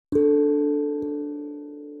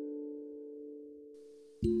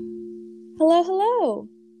Hello, hello.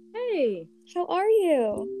 Hey, How are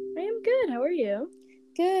you? I am good. How are you?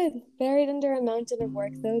 Good. Buried under a mountain of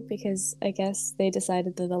work, though, because I guess they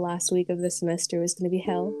decided that the last week of the semester was going to be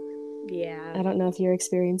hell. Yeah. I don't know if you're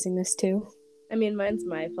experiencing this too. I mean, mine's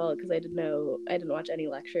my fault because I didn't watch any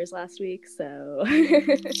lectures last week, so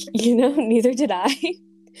Neither did I.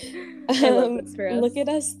 I love this for us. Look at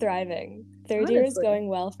us thriving. Third year is Honestly. going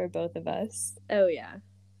well for both of us. Oh yeah.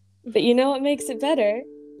 But you know what makes it better?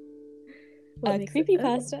 What makes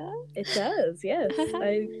Creepypasta. It does, yes.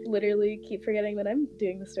 I literally keep forgetting that I'm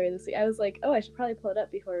doing the story this week. I was like, oh, I should probably pull it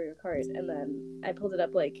up before we record, and then I pulled it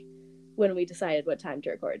up like when we decided what time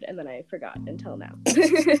to record, and then I forgot until now.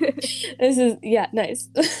 Nice.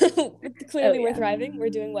 Clearly we're thriving. We're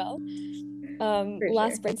doing well.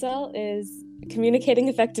 Last brain cell is communicating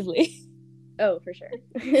effectively. Oh, for sure.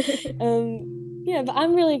 Yeah, but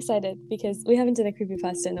I'm really excited because we haven't done a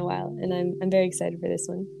creepypasta in a while, and I'm very excited for this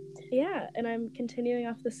one. Yeah, and I'm continuing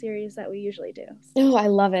off the series that we usually do. Oh, I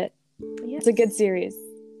love it. Yes. It's a good series.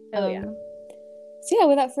 Oh, yeah. So yeah,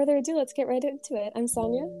 without further ado, let's get right into it. I'm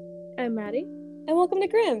Sonia. I'm Maddie. And welcome to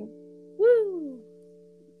Grimm. Woo!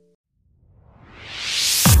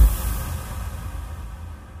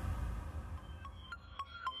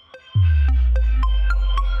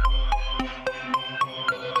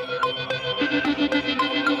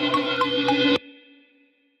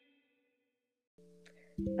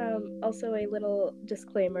 Also a little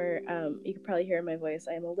disclaimer, you can probably hear in my voice,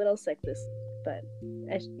 I am a little sick but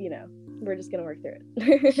we're just gonna work through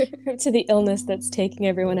it. To the illness that's taking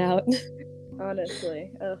everyone out.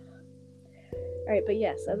 Honestly. Ugh. Alright, but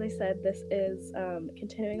yes, as I said, this is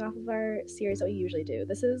continuing off of our series that we usually do.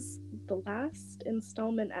 This is the last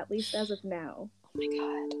installment, at least as of now. Oh my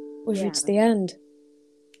god. We've reached the end.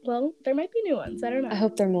 Well, there might be new ones. I don't know. I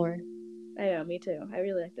hope there are more. I know, me too. I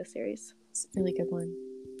really like this series. It's a really good one.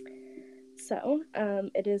 So,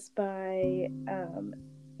 it is by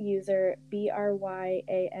user BRYANY97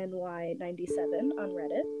 on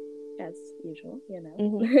Reddit, as usual, you know.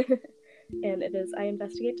 Mm-hmm. And it is, I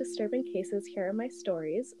investigate disturbing cases, here are my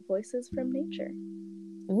stories, voices from nature.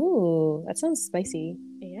 Ooh, that sounds spicy.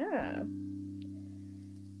 Yeah.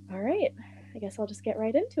 All right. I guess I'll just get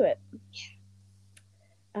right into it.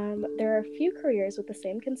 Yeah. There are few careers with the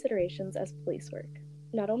same considerations as police work.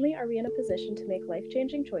 Not only are we in a position to make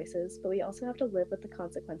life-changing choices, but we also have to live with the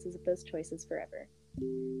consequences of those choices forever.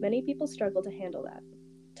 Many people struggle to handle that.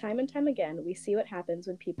 Time and time again, we see what happens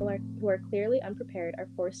when people who are clearly unprepared are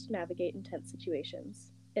forced to navigate intense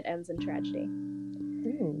situations. It ends in tragedy.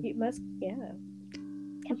 You must,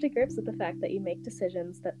 come to grips with the fact that you make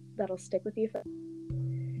decisions that'll stick with you forever,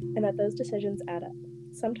 and that those decisions add up,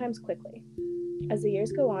 sometimes quickly. As the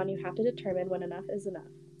years go on, you have to determine when enough is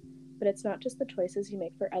enough. But it's not just the choices you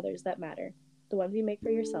make for others that matter. The ones you make for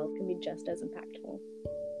yourself can be just as impactful.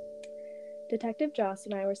 Detective Joss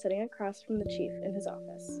and I were sitting across from the chief in his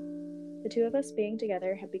office. The two of us being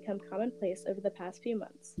together had become commonplace over the past few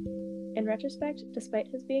months. In retrospect, despite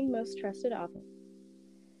his being most trusted officer,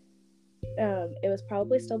 it was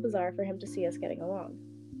probably still bizarre for him to see us getting along.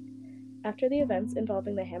 After the events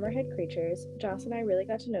involving the hammerhead creatures, Joss and I really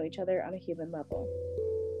got to know each other on a human level.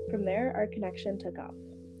 From there, our connection took off.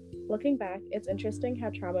 Looking back, it's interesting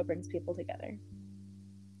how trauma brings people together.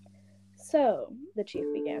 So, the chief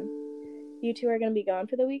began. You two are going to be gone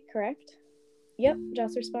for the week, correct? Yep,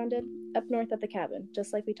 Joss responded. Up north at the cabin,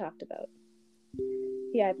 just like we talked about.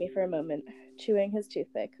 He eyed me for a moment, chewing his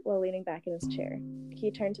toothpick while leaning back in his chair.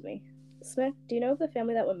 He turned to me. Smith, do you know of the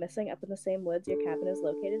family that went missing up in the same woods your cabin is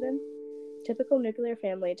located in? Typical nuclear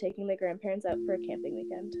family taking the grandparents out for a camping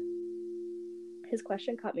weekend. His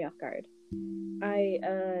question caught me off guard.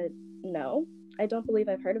 No. I don't believe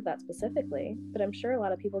I've heard of that specifically, but I'm sure a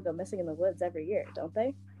lot of people go missing in the woods every year, don't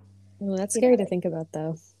they? Well, that's scary to think about,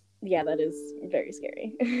 though. Yeah, that is very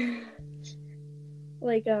scary.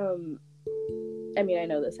 I mean, I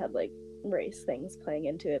know this had, race things playing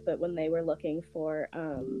into it, but when they were looking for,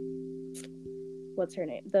 what's her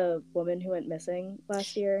name? The woman who went missing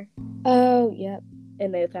last year. Oh, yep.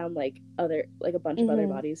 And they found, a bunch of other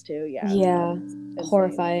bodies, too. Yeah. Yeah.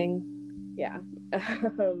 Horrifying. Yeah.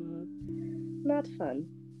 Not fun.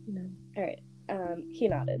 No. All right. He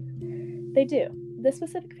nodded. They do. This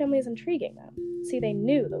specific family is intriguing, though. See, they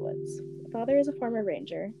knew the woods. Father is a former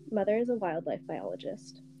ranger. Mother is a wildlife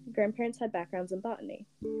biologist. Grandparents had backgrounds in botany.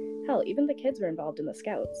 Hell, even the kids were involved in the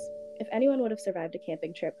scouts. If anyone would have survived a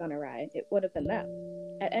camping trip gone awry, it would have been them.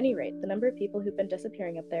 At any rate, the number of people who've been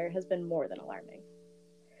disappearing up there has been more than alarming.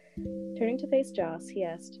 Turning to face Joss, he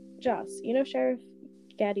asked, Joss, you know Sheriff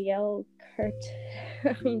Gadiel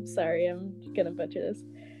I'm sorry, I'm gonna butcher this.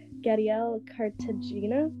 Gadiel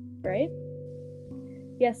Cartagena, right?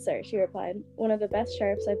 Yes, sir, she replied. One of the best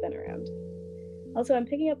sheriffs I've been around. Also, I'm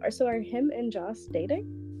picking up, so are him and Joss dating?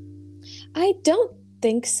 I don't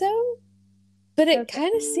think so, but it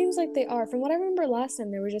kind of seems like they are. From what I remember last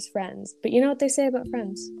time, they were just friends. But you know what they say about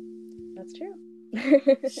friends? That's true.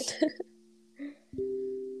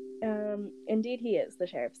 Indeed he is, the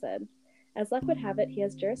sheriff said. As luck would have it, he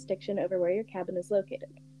has jurisdiction over where your cabin is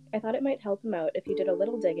located. I thought it might help him out if you did a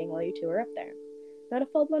little digging while you two were up there. Not a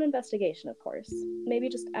full-blown investigation, of course. Maybe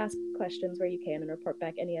just ask questions where you can and report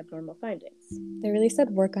back any abnormal findings. They really said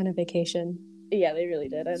work on a vacation. Yeah, they really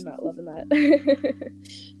did. I'm not loving that.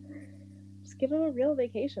 Just give them a real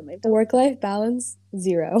vacation. Work-life balance,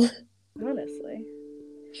 0. Honestly.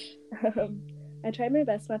 I tried my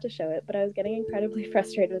best not to show it, but I was getting incredibly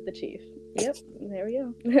frustrated with the chief. Yep, there we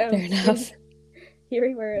go. Fair enough. Here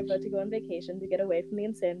we were, about to go on vacation to get away from the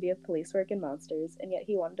insanity of police work and monsters, and yet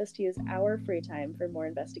he wanted us to use our free time for more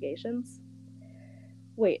investigations.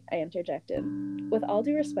 Wait, I interjected. With all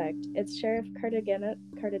due respect, it's Sheriff Cartagena's?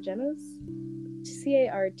 Cartagena.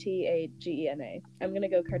 I'm gonna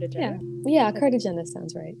go Cartagena. Yeah, Cartagena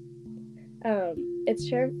sounds right.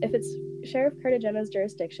 If it's Sheriff Cartagena's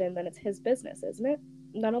jurisdiction, then it's his business, isn't it?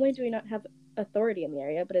 Not only do we not have authority in the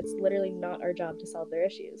area, but it's literally not our job to solve their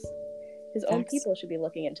issues. His own people should be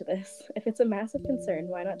looking into this. If it's a massive concern,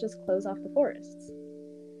 why not just close off the forests?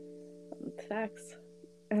 Facts.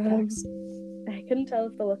 I couldn't tell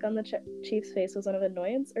if the look on the chief's face was one of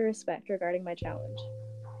annoyance or respect regarding my challenge.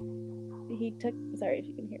 Sorry if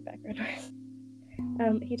you can hear background noise.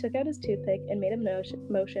 He took out his toothpick and made a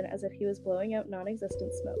motion as if he was blowing out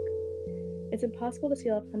non-existent smoke. It's impossible to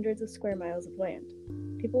seal up hundreds of square miles of land.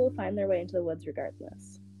 People will find their way into the woods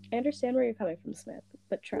regardless. I understand where you're coming from, Smith,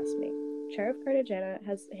 but trust me. Sheriff Cartagena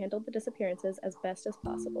has handled the disappearances as best as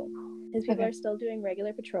possible. His people are still doing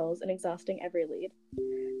regular patrols and exhausting every lead.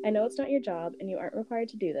 I know it's not your job, and you aren't required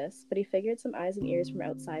to do this, but he figured some eyes and ears from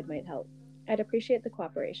outside might help. I'd appreciate the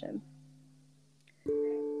cooperation.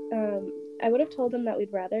 I would have told him that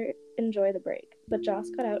we'd rather enjoy the break, but Joss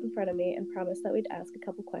got out in front of me and promised that we'd ask a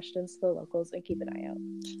couple questions to the locals and keep an eye out.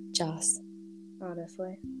 Joss.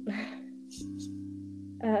 Honestly.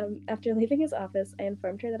 After leaving his office, I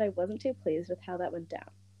informed her that I wasn't too pleased with how that went down.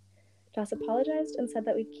 Joss apologized and said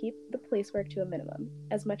that we'd keep the police work to a minimum.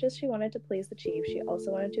 As much as she wanted to please the chief, she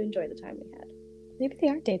also wanted to enjoy the time we had. Maybe they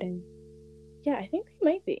are dating. Yeah, I think they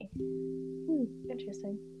might be.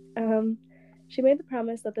 Interesting. She made the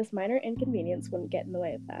promise that this minor inconvenience wouldn't get in the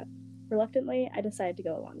way of that. Reluctantly, I decided to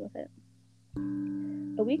go along with it.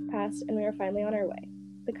 A week passed, and we were finally on our way.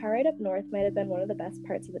 The car ride up north might have been one of the best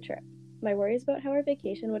parts of the trip. My worries about how our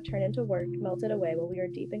vacation would turn into work melted away while we were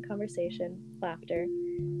deep in conversation, laughter,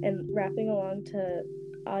 and rapping along to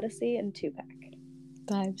Odyssey and Tupac.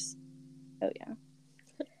 Vibes. Oh, yeah.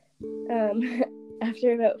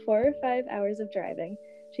 After about 4 or 5 hours of driving,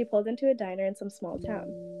 she pulled into a diner in some small town.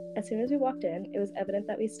 As soon as we walked in, it was evident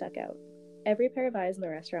that we stuck out. Every pair of eyes in the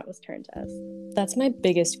restaurant was turned to us. That's my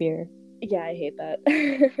biggest fear. Yeah, I hate that.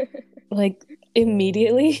 Like,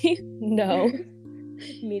 immediately? No.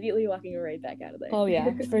 Immediately walking right back out of there. Oh, yeah,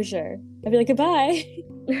 for sure. I'd be like, goodbye.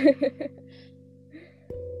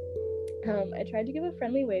 I tried to give a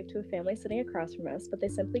friendly wave to a family sitting across from us, but they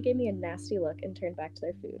simply gave me a nasty look and turned back to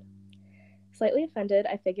their food. Slightly offended,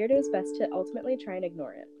 I figured it was best to ultimately try and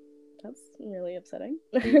ignore it. That's really upsetting.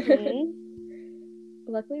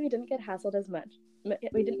 Mm-hmm. Luckily, we didn't get hassled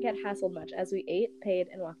much as we ate, paid,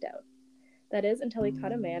 and walked out. That is, until we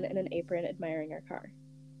caught a man in an apron admiring our car.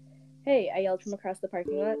 Hey, I yelled from across the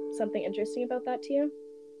parking lot. Something interesting about that to you?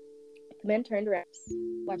 The man turned around,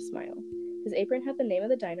 left smile. His apron had the name of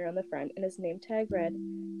the diner on the front, and his name tag read,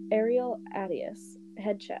 Ariel Adius,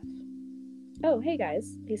 head chef. Oh, hey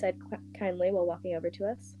guys, he said kindly while walking over to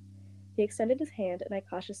us. He extended his hand, and I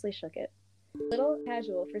cautiously shook it. A little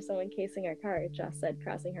casual for someone casing our car, Joss said,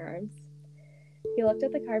 crossing her arms. He looked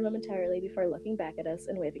at the car momentarily before looking back at us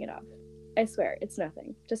and waving it off. I swear, it's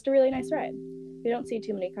nothing. Just a really nice ride. We don't see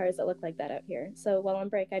too many cars that look like that out here, so while on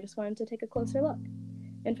break, I just wanted to take a closer look.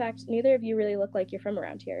 In fact, neither of you really look like you're from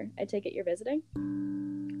around here. I take it you're visiting?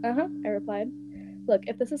 Uh-huh, I replied. Look,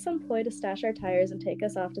 if this is some ploy to stash our tires and take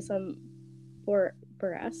us off to some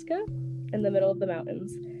Borrasca in the middle of the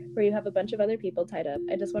mountains, where you have a bunch of other people tied up,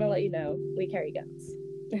 I just want to let you know, we carry guns.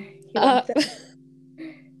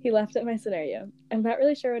 He laughed at my scenario. I'm not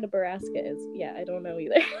really sure what a Borrasca is. Yeah, I don't know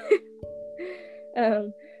either.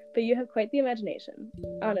 But you have quite the imagination.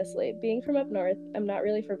 Honestly, being from up north, I'm not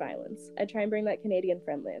really for violence. I try and bring that Canadian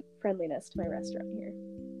friendliness to my restaurant here.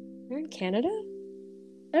 You're in Canada?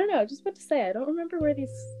 I don't know, just what to say. I don't remember where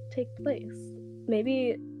these take place.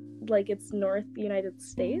 Maybe, like, it's North United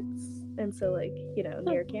States? And so, like, you know,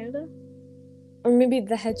 near Canada? Or maybe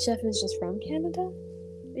the head chef is just from Canada?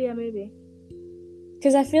 Yeah, maybe.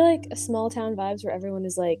 Because I feel like a small town vibes where everyone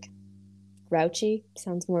is, like, grouchy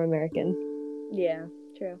sounds more American. Yeah,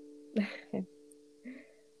 true. Okay.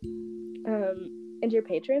 And your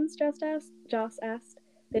patrons, Joss asked?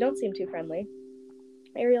 They don't seem too friendly.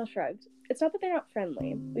 Ariel shrugged. It's not that they're not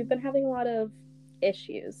friendly. We've been having a lot of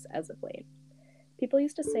issues as of late. People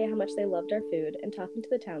used to say how much they loved our food and talking to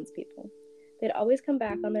the townspeople. They'd always come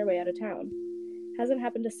back on their way out of town. Hasn't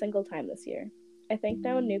happened a single time this year. I think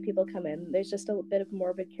now when new people come in, there's just a bit of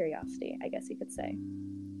morbid curiosity, I guess you could say.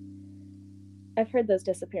 I've heard those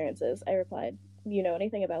disappearances, I replied. You know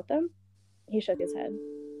anything about them? He shook his head.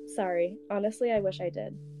 Sorry, honestly, I wish I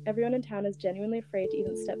did. Everyone in town is genuinely afraid to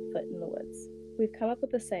even step foot in the woods. We've come up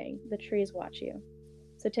with a saying, the trees watch you.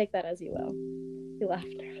 So take that as you will. He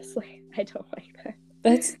laughed nervously. I don't like that.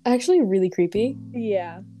 That's actually really creepy.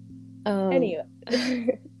 Yeah.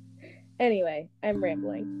 Anyway, I'm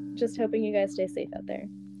rambling. Just hoping you guys stay safe out there.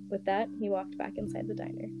 With that, he walked back inside the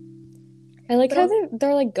diner. I like how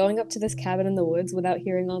they're like going up to this cabin in the woods without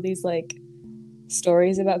hearing all these like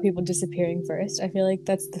stories about people disappearing first. I feel like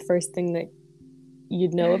that's the first thing that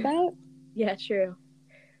you'd know about. Yeah, true.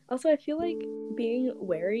 Also, I feel like being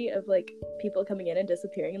wary of like people coming in and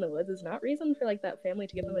disappearing in the woods is not reason for like that family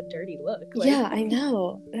to give them a dirty look. Like, yeah, I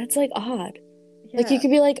know. That's like odd. Yeah. Like you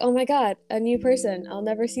could be like, oh my god, a new person. I'll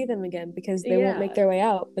never see them again because they won't make their way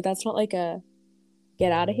out. But that's not like a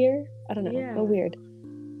get out of here. I don't know. Yeah. Oh, weird.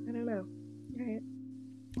 I don't know. All right.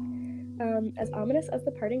 As ominous as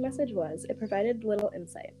the parting message was, it provided little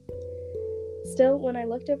insight. Still, when I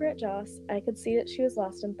looked over at Joss, I could see that she was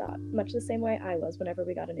lost in thought, much the same way I was whenever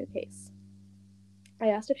we got a new case. I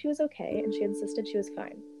asked if she was okay, and she insisted she was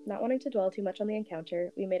fine. Not wanting to dwell too much on the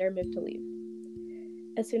encounter, we made our move to leave.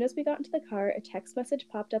 As soon as we got into the car, a text message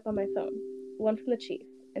popped up on my phone, one from the chief,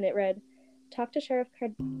 and it read, "Talked to Sheriff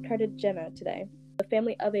Cartagena today. The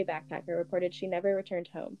family of a backpacker reported she never returned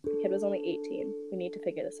home. The kid was only 18. We need to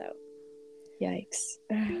figure this out." Yikes.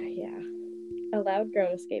 Yeah. A loud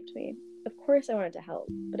groan escaped me. Of course I wanted to help,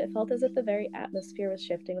 but it felt as if the very atmosphere was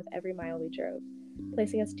shifting with every mile we drove,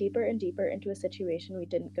 placing us deeper and deeper into a situation we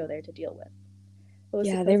didn't go there to deal with.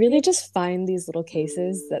 Yeah, they really just find these little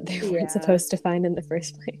cases that they weren't supposed to find in the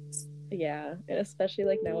first place. Yeah, and especially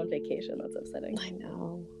like now on vacation, that's upsetting. I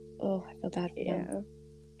know. Oh, I feel bad for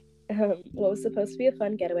them. What was supposed to be a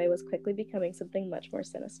fun getaway was quickly becoming something much more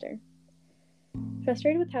sinister.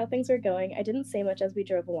 Frustrated with how things were going, I didn't say much as we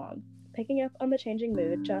drove along. Picking up on the changing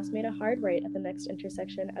mood, Joss made a hard right at the next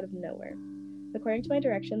intersection out of nowhere. According to my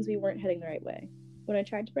directions, we weren't heading the right way. When I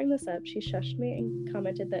tried to bring this up, she shushed me and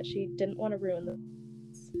commented that she didn't want to ruin the...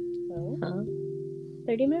 So,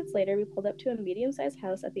 30 minutes later, we pulled up to a medium-sized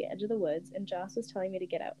house at the edge of the woods, and Joss was telling me to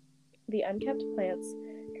get out. The unkept plants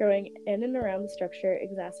growing in and around the structure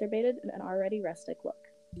exacerbated an already rustic look.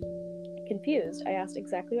 Confused, I asked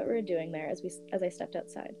exactly what we were doing there as I stepped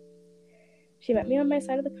outside. She met me on my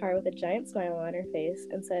side of the car with a giant smile on her face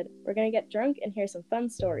and said, "We're gonna get drunk and hear some fun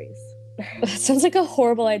stories." That sounds like a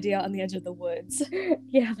horrible idea on the edge of the woods.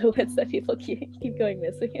 Yeah, the woods that people keep going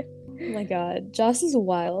missing in. Oh my god, Joss is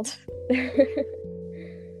wild.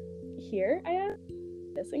 Here, I asked,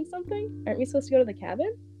 missing something? Aren't we supposed to go to the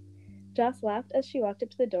cabin? Joss laughed as she walked up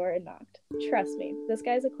to the door and knocked. Trust me, this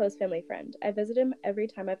guy's a close family friend. I visit him every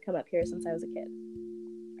time I've come up here since I was a kid.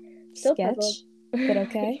 Still sketch, puzzled. But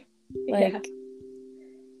okay. Like, yeah.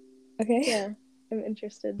 Okay. Yeah, I'm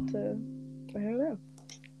interested to, I don't know,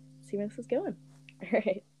 see where this is going.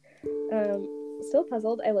 Alright. Still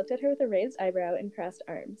puzzled, I looked at her with a raised eyebrow and crossed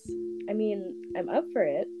arms. I mean, I'm up for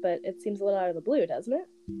it, but it seems a little out of the blue, doesn't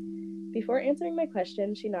it? Before answering my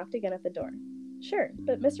question, she knocked again at the door. Sure,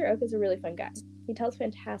 but Mr. Oak is a really fun guy. He tells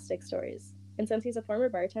fantastic stories, and since he's a former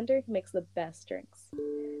bartender, he makes the best drinks.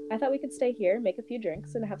 I thought we could stay here, make a few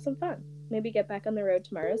drinks, and have some fun. Maybe get back on the road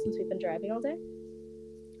tomorrow since we've been driving all day.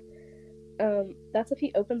 That's if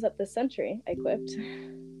he opens up this century, I quipped.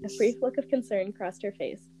 A brief look of concern crossed her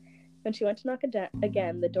face. When she went to knock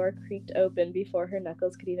again, the door creaked open before her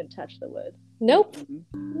knuckles could even touch the wood. Nope.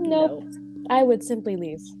 I would simply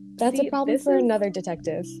leave. That's a problem for another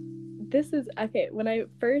detective. This is, okay, when I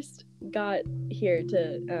first got here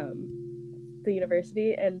to the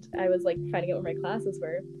university and I was like finding out where my classes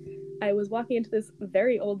were, I was walking into this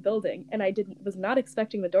very old building, and I was not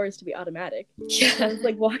expecting the doors to be automatic. Yeah. I was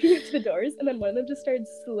like walking up to the doors, and then one of them just started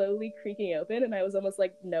slowly creaking open, and I was almost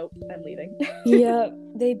like, nope, I'm leaving. Yeah,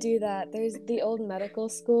 they do that. There's the old medical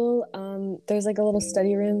school. There's like a little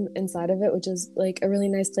study room inside of it, which is like a really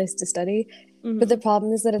nice place to study. Mm-hmm. But the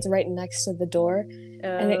problem is that it's right next to the door,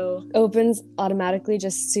 and it opens automatically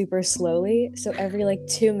just super slowly. So every like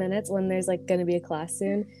 2 minutes, when there's like gonna be a class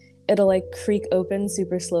soon, it'll like creak open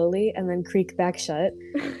super slowly and then creak back shut.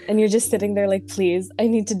 And you're just sitting there like, please, I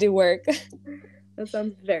need to do work. That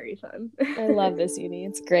sounds very fun. I love this uni.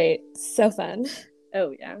 It's great. So fun.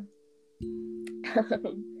 Oh, yeah.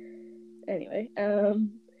 Anyway,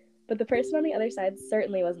 but the person on the other side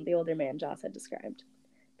certainly wasn't the older man Joss had described.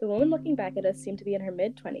 The woman looking back at us seemed to be in her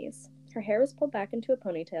mid-20s. Her hair was pulled back into a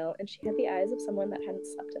ponytail, and she had the eyes of someone that hadn't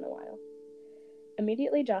slept in a while.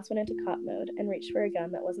 Immediately, Joss went into cop mode and reached for a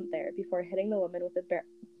gun that wasn't there before hitting the woman with a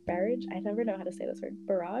barrage. I never know how to say this word.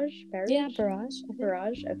 Barrage? Yeah, barrage.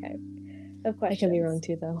 Barrage? Okay. Of questions. I could be wrong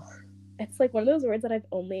too, though. It's like one of those words that I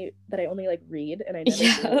only like read and I never say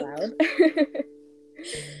it aloud.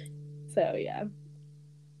 So yeah.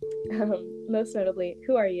 Most notably,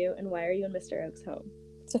 who are you and why are you in Mr. Oak's home?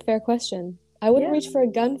 It's a fair question. I wouldn't reach for a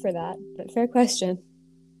gun for that, but fair question.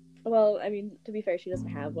 Well, I mean, to be fair, she doesn't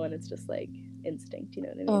have one. It's just like instinct, you know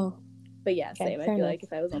what I mean? Oh. But yeah, same. I feel like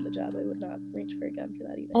if I was on the job, I would not reach for a gun for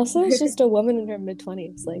that either. Also, it's just a woman in her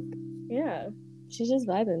mid-20s. Like, yeah. She's just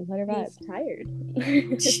vibing. Let her vibe.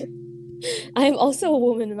 She's tired. I'm also a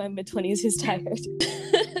woman in my mid-20s who's tired.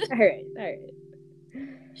 All right.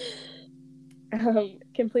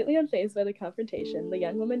 Completely unfazed by the confrontation, the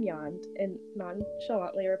young woman yawned and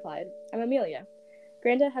nonchalantly replied, I'm Amelia.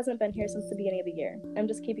 Granddad hasn't been here since the beginning of the year. I'm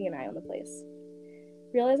just keeping an eye on the place.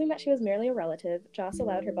 Realizing that she was merely a relative, Joss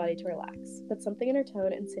allowed her body to relax, but something in her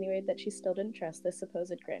tone insinuated that she still didn't trust this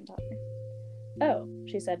supposed granddaughter. Oh,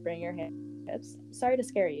 she said, bringing her hand to her hips. Sorry to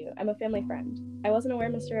scare you. I'm a family friend. I wasn't aware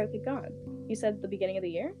Mr. Oak had gone. You said the beginning of the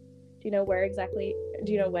year? Do you know when exactly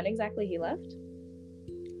he left?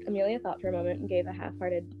 Amelia thought for a moment and gave a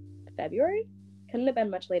half-hearted February? Couldn't have been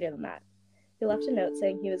much later than that. He left a note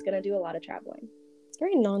saying he was going to do a lot of traveling. It's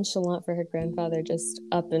very nonchalant for her grandfather just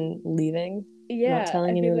up and leaving. Yeah. Not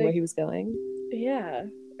telling anyone where he was going. Yeah.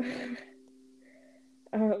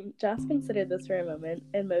 Joss considered this for a moment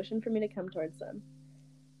and motioned for me to come towards them.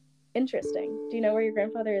 Interesting. Do you know where your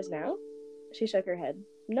grandfather is now? She shook her head.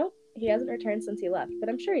 Nope. He hasn't returned since he left, but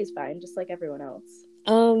I'm sure he's fine, just like everyone else.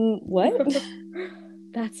 What?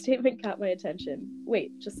 That statement caught my attention.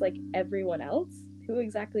 Wait, just like everyone else? Who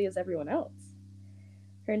exactly is everyone else?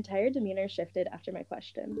 Her entire demeanor shifted after my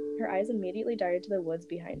question. Her eyes immediately darted to the woods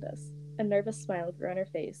behind us. A nervous smile grew on her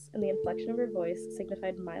face, and the inflection of her voice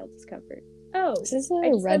signified mild discomfort. Oh! This is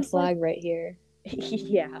a red flag right here.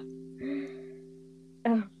 Yeah.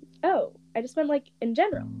 Oh, I just meant like, in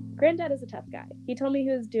general. Granddad is a tough guy. He told me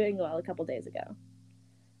he was doing well a couple days ago.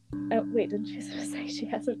 Oh, wait, didn't she say she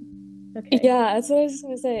hasn't? Okay. Yeah, that's what I was just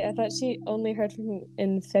going to say. I thought she only heard from him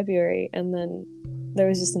in February, and then there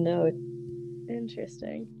was just a note.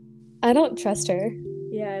 Interesting. I don't trust her.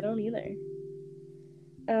 Yeah, I don't either.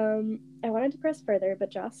 I wanted to press further,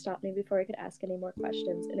 but Joss stopped me before I could ask any more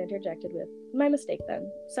questions and interjected with, My mistake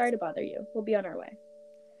then. Sorry to bother you. We'll be on our way.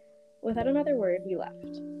 Without another word, we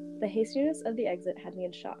left. The hastiness of the exit had me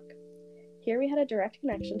in shock. Here we had a direct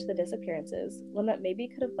connection to the disappearances, one that maybe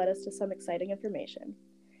could have led us to some exciting information.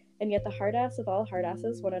 And yet the hard-ass of all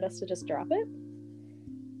hard-asses wanted us to just drop it?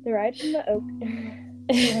 The ride from the Oak...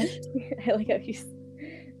 I like how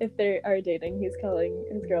if they are dating, he's calling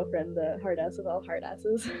his girlfriend the hard-ass of all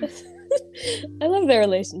hard-asses. I love their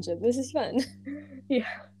relationship. This is fun. Yeah.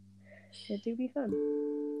 It do be fun.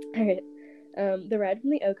 Alright. The ride from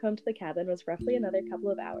the Oak home to the cabin was roughly another couple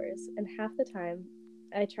of hours, and half the time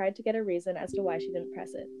I tried to get a reason as to why she didn't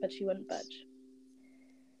press it, but she wouldn't budge.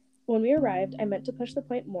 When we arrived, I meant to push the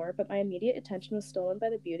point more, but my immediate attention was stolen by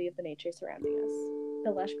the beauty of the nature surrounding us.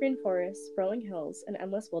 The lush green forests, rolling hills, and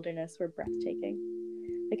endless wilderness were breathtaking.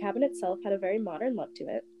 The cabin itself had a very modern look to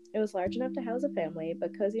it. It was large enough to house a family,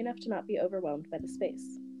 but cozy enough to not be overwhelmed by the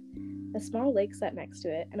space. A small lake sat next to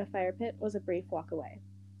it, and a fire pit was a brief walk away.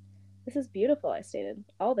 This is beautiful, I stated.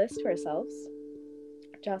 All this to ourselves?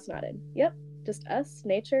 Joss nodded. Yep, just us,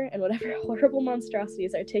 nature, and whatever horrible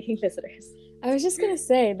monstrosities are taking visitors. I was just gonna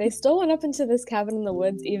say, they still went up into this cabin in the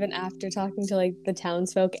woods even after talking to, like, the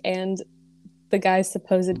townsfolk and the guy's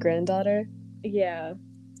supposed granddaughter. Yeah.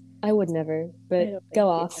 I would never, but go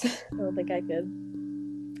off. I don't think I could.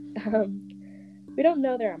 We don't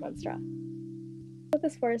know there are monstrosities, but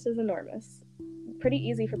this forest is enormous. pretty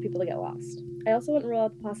easy for people to get lost. I also wouldn't rule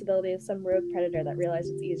out the possibility of some rogue predator that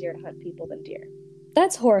realized it's easier to hunt people than deer.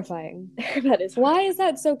 That's horrifying. That is horrifying. Why is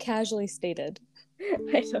that so casually stated?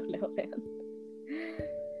 I don't know, man.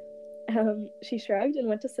 She shrugged and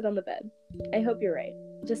went to sit on the bed. I hope you're right.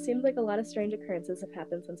 It just seems like a lot of strange occurrences have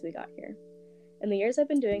happened since we got here. In the years I've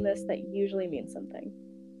been doing this, that usually means something.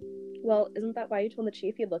 Well, isn't that why you told the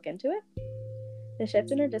chief you'd look into it? The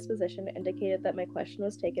shift in her disposition indicated that my question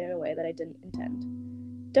was taken in a way that I didn't intend.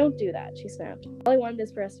 Don't do that, she snapped. All I wanted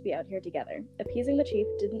is for us to be out here together. Appeasing the chief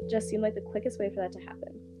didn't just seem like the quickest way for that to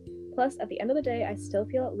happen. Plus, at the end of the day, I still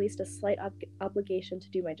feel at least a slight obligation to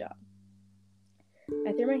do my job.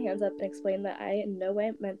 I threw my hands up and explained that I in no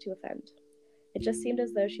way meant to offend. It just seemed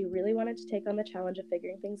as though she really wanted to take on the challenge of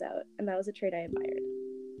figuring things out, and that was a trait I admired.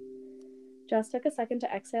 Joss took a second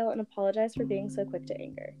to exhale and apologized for being so quick to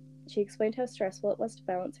anger. She explained how stressful it was to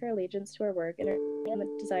balance her allegiance to her work and her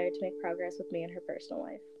desire to make progress with me in her personal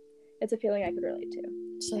life. It's a feeling I could relate to.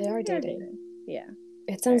 So they are dating. Yeah.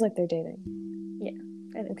 It sounds like they're dating. Yeah,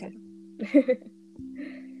 I think okay. So.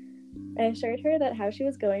 I assured her that how she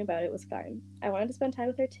was going about it was fine. I wanted to spend time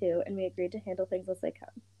with her too, and we agreed to handle things as they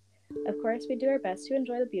come. Of course, we'd do our best to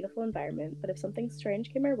enjoy the beautiful environment, but if something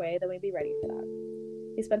strange came our way, then we'd be ready for that.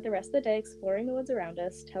 We spent the rest of the day exploring the woods around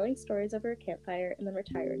us, telling stories over a campfire, and then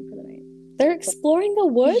retiring for the night. They're exploring the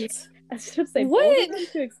woods? I was just saying,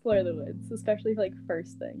 what? To explore the woods, especially like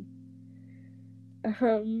first thing.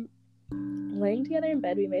 Laying together in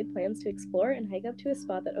bed, we made plans to explore and hike up to a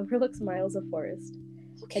spot that overlooks miles of forest.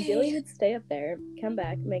 Okay. Ideally, we'd stay up there, come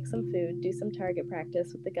back, make some food, do some target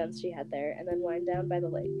practice with the guns she had there, and then wind down by the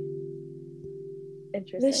lake.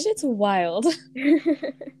 Interesting. This shit's wild.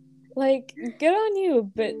 Like, good on you,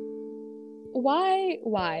 but why?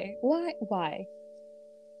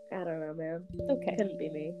 I don't know, man. Okay. Couldn't be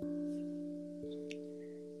me.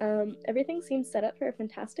 Everything seemed set up for a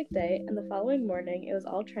fantastic day, and the following morning, it was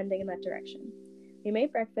all trending in that direction. We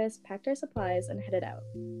made breakfast, packed our supplies, and headed out.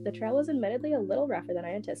 The trail was admittedly a little rougher than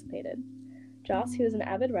I anticipated. Joss, who is an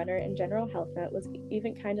avid runner and general health nut, was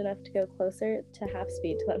even kind enough to go closer to half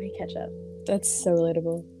speed to let me catch up. That's so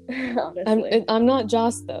relatable. Honestly. I'm not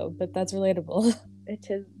Joss, though, but that's relatable. It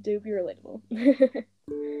do be relatable.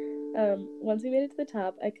 Once we made it to the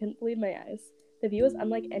top, I couldn't believe my eyes. The view was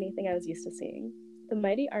unlike anything I was used to seeing. The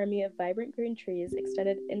mighty army of vibrant green trees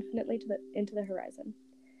extended infinitely into the horizon.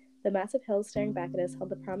 The massive hills staring back at us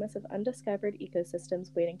held the promise of undiscovered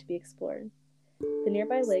ecosystems waiting to be explored. The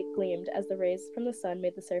nearby lake gleamed as the rays from the sun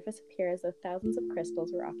made the surface appear as though thousands of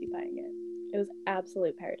crystals were occupying it. It was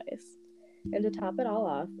absolute paradise. And to top it all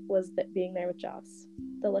off was being there with Joss.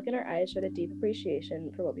 The look in her eyes showed a deep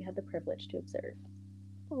appreciation for what we had the privilege to observe.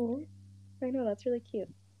 Oh, I know, that's really cute.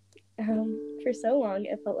 For so long,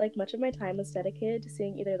 it felt like much of my time was dedicated to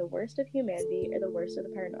seeing either the worst of humanity or the worst of the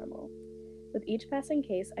paranormal. With each passing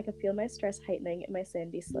case, I could feel my stress heightening and my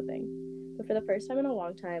sanity slipping. But for the first time in a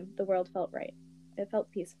long time, the world felt right. It felt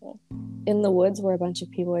peaceful. In the woods where a bunch of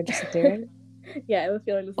people are disappearing? Yeah, I have a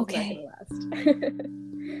feeling this is not going to last.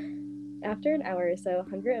 After an hour or so,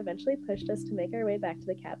 hunger eventually pushed us to make our way back to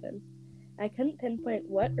the cabin. I couldn't pinpoint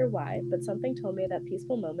what or why, but something told me that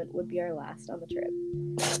peaceful moment would be our last on the trip.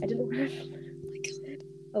 I didn't want to...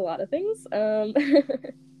 a lot of things. I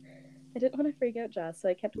didn't want to freak out Joss, so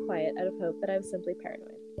I kept quiet out of hope that I was simply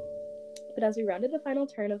paranoid. But as we rounded the final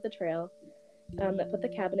turn of the trail that put the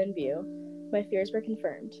cabin in view, my fears were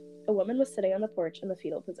confirmed. A woman was sitting on the porch in the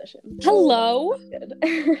fetal position. Hello? Good.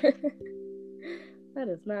 That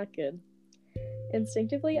is not good.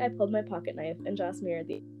 Instinctively, I pulled my pocket knife, and Joss mirrored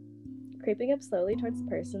the... Creeping up slowly towards the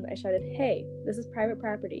person, I shouted, "Hey, this is private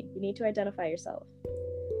property. You need to identify yourself."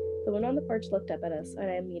 The woman on the porch looked up at us, and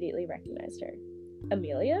I immediately recognized her.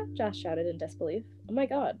 "Amelia?" Josh shouted in disbelief. "Oh my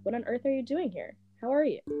god, what on earth are you doing here? How are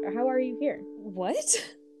you? Or how are you here?"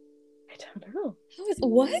 What? I don't know.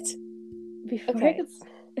 What? Before I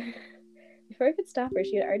could stop her,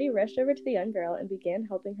 she had already rushed over to the young girl and began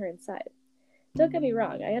helping her inside. Don't get me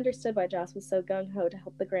wrong, I understood why Joss was so gung-ho to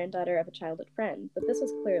help the granddaughter of a childhood friend, but this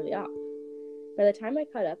was clearly off. By the time I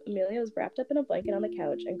caught up, Amelia was wrapped up in a blanket on the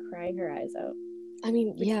couch and crying her eyes out. I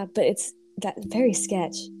mean, yeah, but it's that very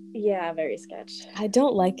sketch. Yeah, very sketch. I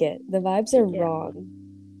don't like it. The vibes are wrong.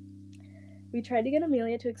 We tried to get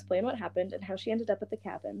Amelia to explain what happened and how she ended up at the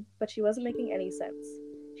cabin, but she wasn't making any sense.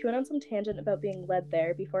 She went on some tangent about being led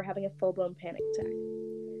there before having a full-blown panic attack.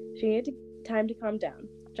 She needed time to calm down.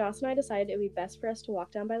 Joss and I decided it would be best for us to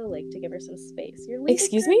walk down by the lake to give her some space. You're leaving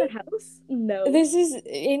Excuse her me? in the house? No. This is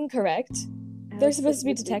incorrect. They're supposed to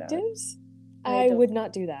be detectives? I would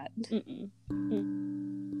not do that.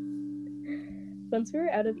 Once we were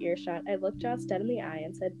out of earshot, I looked Joss dead in the eye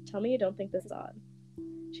and said, "Tell me you don't think this is odd."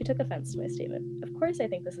 She took offense to my statement. "Of course I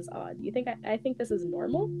think this is odd. You think I think this is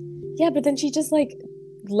normal?" Yeah, but then she just, like,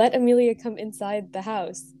 let Amelia come inside the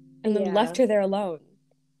house and then left her there alone.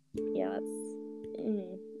 Yeah, that's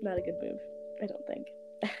not a good move, I don't think.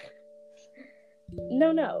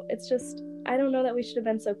 No, it's just, I don't know that we should have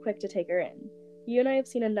been so quick to take her in. You and I have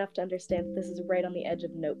seen enough to understand that this is right on the edge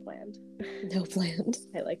of no planned. No planned.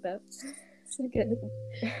 I like that. So good.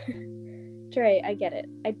 Dre, I get it.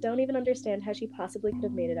 I don't even understand how she possibly could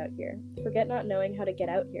have made it out here. Forget not knowing how to get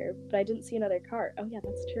out here, but I didn't see another car. Oh yeah,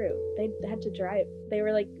 that's true. They had to drive. They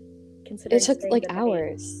were, like, considering. It took, like,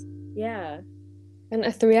 hours. Yeah. And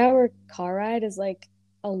a 3-hour car ride is, like,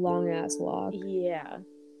 a long-ass walk. Yeah.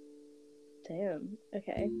 Damn.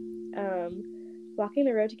 Okay. Walking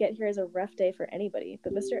the road to get here is a rough day for anybody,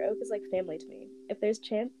 but Mr. Oak is like family to me. If there's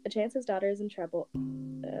a chance his daughter is in trouble,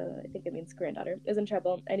 I think it means granddaughter, is in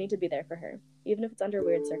trouble, I need to be there for her, even if it's under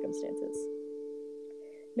weird circumstances.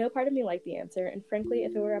 No part of me liked the answer, and frankly,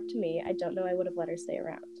 if it were up to me, I don't know I would have let her stay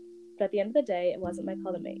around. But at the end of the day, it wasn't my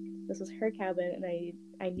call to make. This was her cabin, and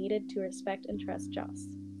I needed to respect and trust Joss.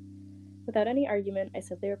 Without any argument, I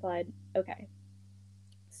simply replied, "Okay."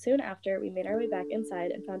 Soon after, we made our way back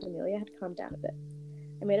inside and found Amelia had calmed down a bit.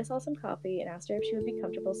 I made us all some coffee and asked her if she would be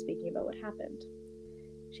comfortable speaking about what happened.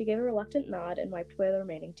 She gave a reluctant nod and wiped away the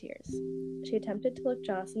remaining tears. She attempted to look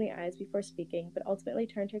Joss in the eyes before speaking, but ultimately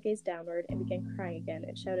turned her gaze downward and began crying again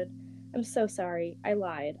and shouted, "I'm so sorry. I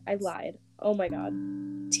lied. Oh my god."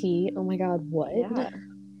 Oh my god, what? Yeah.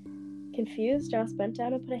 Confused, Joss bent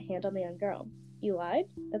down and put a hand on the young girl. "You lied?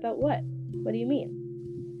 About what? What do you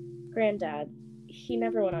mean?" "Granddad. He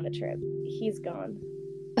never went on a trip. He's gone."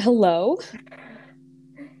 Hello?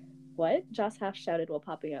 What? Joss half shouted while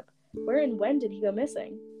popping up. "Where and when did he go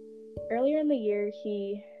missing?" "Earlier in the year,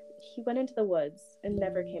 he went into the woods and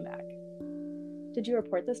never came back." "Did you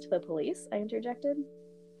report this to the police?" I interjected.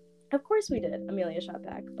 "Of course we did," Amelia shot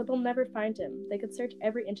back, "but they'll never find him. They could search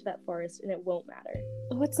every inch of that forest and it won't matter."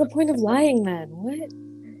 What's the point of lying then? What?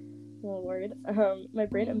 Oh, Lord. My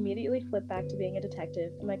brain immediately flipped back to being a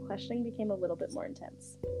detective, and my questioning became a little bit more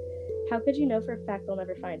intense. "How could you know for a fact they'll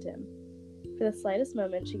never find him?" For the slightest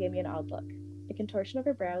moment, she gave me an odd look. A contortion of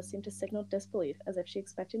her brows seemed to signal disbelief, as if she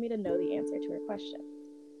expected me to know the answer to her question.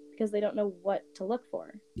 "Because they don't know what to look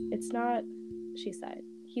for. It's not," she sighed.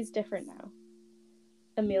 "He's different now."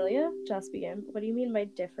 "Amelia," Joss began, "what do you mean by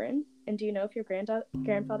different? And do you know if your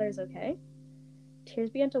grandfather is okay?"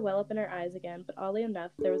 Tears began to well up in her eyes again, but oddly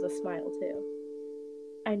enough, there was a smile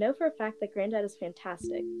too. "I know for a fact that Granddad is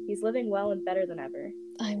fantastic. He's living well and better than ever."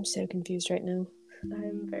 I'm so confused right now.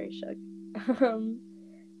 I'm very shook.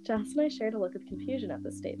 Joss and I shared a look of confusion at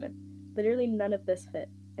this statement. Literally none of this fit.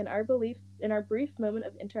 In our brief moment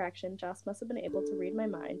of interaction, Joss must have been able to read my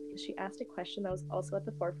mind because she asked a question that was also at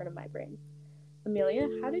the forefront of my brain. "Amelia,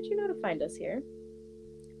 how did you know to find us here?"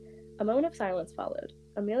 A moment of silence followed.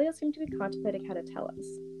 Amelia seemed to be contemplating how to tell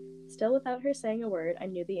us. Still, without her saying a word, I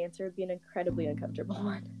knew the answer would be an incredibly uncomfortable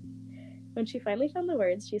one. When she finally found the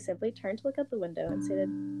words, she simply turned to look out the window and stated,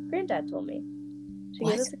 "Granddad told me." She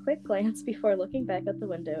gave us a quick glance before looking back out the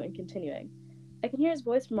window and continuing, "I can hear his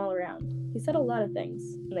voice from all around. He said a lot of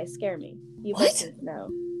things, and they scare me. You both need to know."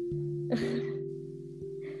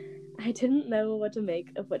 I didn't know what to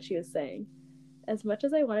make of what she was saying. As much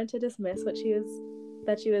as I wanted to dismiss that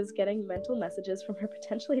she was getting mental messages from her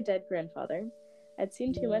potentially dead grandfather, I'd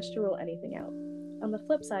seen too much to rule anything out. On the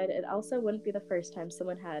flip side, it also wouldn't be the first time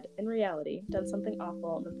someone had, in reality, done something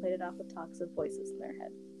awful and then played it off with talks of voices in their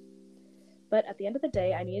head. But at the end of the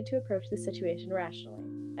day, I needed to approach the situation rationally.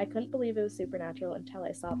 I couldn't believe it was supernatural until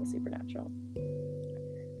I saw the supernatural.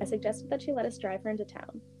 I suggested that she let us drive her into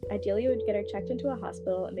town. Ideally, we would get her checked into a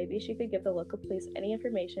hospital, and maybe she could give the local police any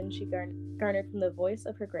information she garnered from the voice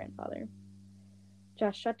of her grandfather.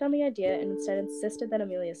 Josh shut down the idea and instead insisted that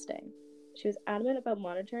Amelia stay. She was adamant about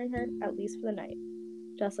monitoring her, at least for the night.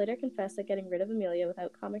 Joss later confessed that getting rid of Amelia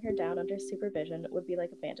without calming her down under supervision would be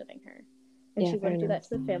like abandoning her, and she wouldn't do that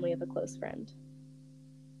to the family of a close friend.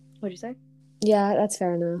 What'd you say? Yeah, that's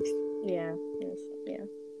fair enough. Yeah.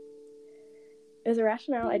 It was a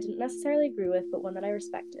rationale I didn't necessarily agree with, but one that I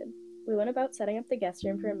respected. We went about setting up the guest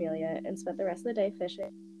room for Amelia and spent the rest of the day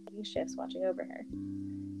fishing, taking shifts watching over her.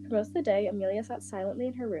 For most of the day, Amelia sat silently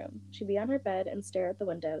in her room. She'd be on her bed and stare out the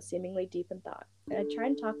window, seemingly deep in thought. I'd try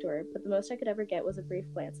and talk to her, but the most I could ever get was a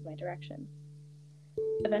brief glance in my direction.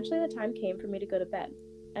 Eventually, the time came for me to go to bed.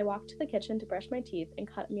 I walked to the kitchen to brush my teeth and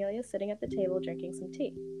caught Amelia sitting at the table drinking some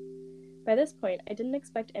tea. By this point, I didn't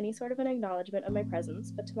expect any sort of an acknowledgement of my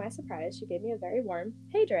presence, but to my surprise, she gave me a very warm,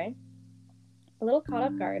 "Hey, Dre." A little caught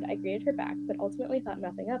off guard, I greeted her back, but ultimately thought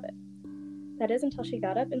nothing of it. That is until she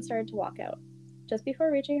got up and started to walk out. Just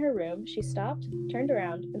before reaching her room, she stopped, turned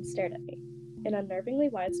around, and stared at me. An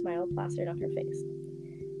unnervingly wide smile plastered on her face.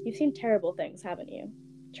 "You've seen terrible things, haven't you?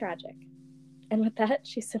 Tragic." And with that,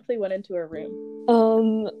 she simply went into her room.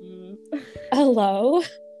 Hello?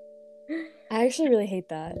 I actually really hate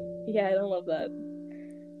that. Yeah, I don't love that.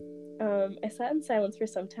 I sat in silence for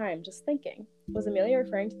some time, just thinking. Was Amelia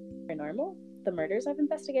referring to the paranormal? The murders I've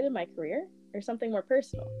investigated in my career? Or something more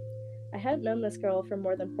personal? I hadn't known this girl for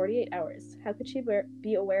more than 48 hours. How could she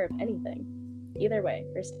be aware of anything? Either way,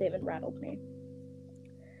 her statement rattled me.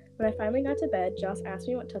 When I finally got to bed, Joss asked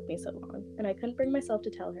me what took me so long, and I couldn't bring myself to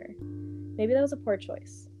tell her. Maybe that was a poor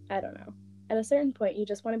choice. I don't know. At a certain point, you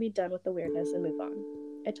just want to be done with the weirdness and move on.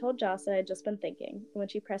 I told Joss that I had just been thinking, and when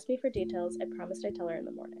she pressed me for details, I promised I'd tell her in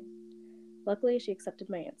the morning. Luckily, she accepted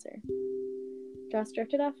my answer. Joss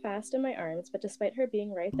drifted off fast in my arms, but despite her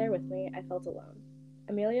being right there with me, I felt alone.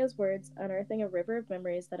 Amelia's words unearthing a river of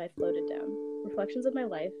memories that I floated down. Reflections of my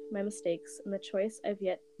life, my mistakes, and the choice I've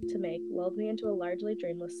yet to make lulled me into a largely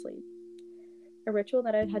dreamless sleep. A ritual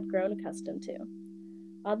that I had grown accustomed to.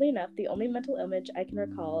 Oddly enough, the only mental image I can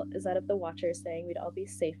recall is that of the Watchers saying we'd all be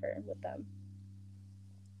safer with them.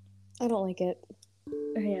 I don't like it.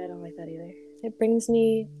 Yeah, I don't like that either. It brings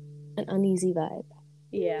me an uneasy vibe.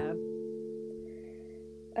 Yeah.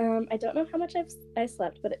 I don't know how much I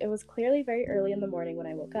slept, but it was clearly very early in the morning when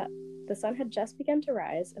I woke up. The sun had just begun to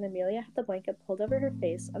rise, and Amelia had the blanket pulled over her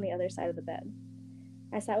face on the other side of the bed.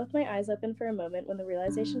 I sat with my eyes open for a moment when the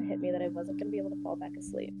realization hit me that I wasn't going to be able to fall back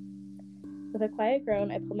asleep. With a quiet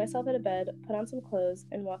groan, I pulled myself out of bed, put on some clothes,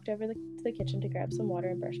 and walked over to the kitchen to grab some water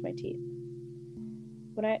and brush my teeth.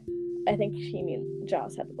 When I think she means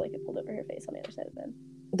Joss had the blanket pulled over her face on the other side of the bed.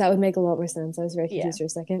 That would make a lot more sense. I was very confused for a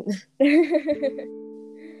second.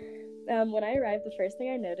 When I arrived, the first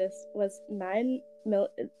thing I noticed was 9mm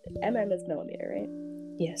is millimeter, right?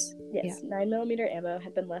 Yes. Yes, yeah. 9mm ammo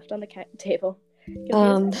had been left on the table.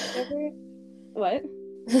 What?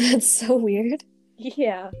 That's so weird.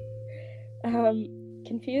 Yeah.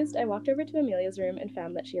 Confused, I walked over to Amelia's room and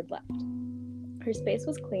found that she had left. Her space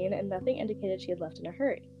was clean and nothing indicated she had left in a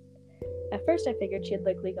hurry. At first, I figured she had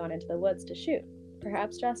likely gone into the woods to shoot.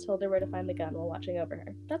 Perhaps Joss told her where to find the gun while watching over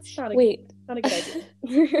her. That's not a good idea.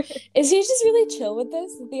 Is he just really chill with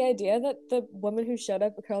this? The idea that the woman who showed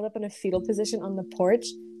up, curled up in a fetal position on the porch,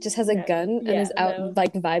 just has a gun and is out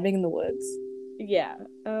like vibing in the woods? Yeah.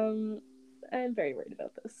 I'm very worried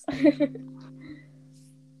about this.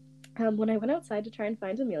 When I went outside to try and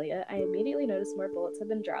find Amelia, I immediately noticed more bullets had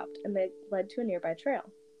been dropped, and they led to a nearby trail.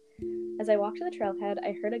 As I walked to the trailhead,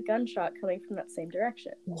 I heard a gunshot coming from that same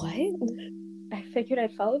direction. What? I figured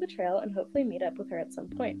I'd follow the trail and hopefully meet up with her at some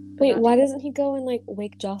point. Wait, why doesn't he go and, like,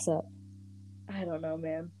 wake Joss up? I don't know,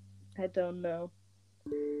 man. I don't know.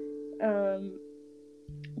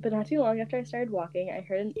 But not too long after I started walking, I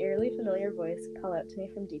heard an eerily familiar voice call out to me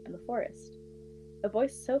from deep in the forest. A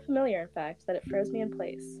voice so familiar, in fact, that it froze me in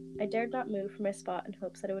place. I dared not move from my spot in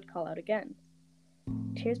hopes that it would call out again.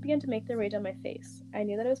 Tears began to make their way down my face. I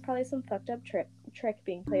knew that it was probably some fucked up trick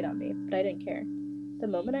being played on me, but I didn't care. The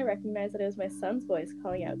moment I recognized that it was my son's voice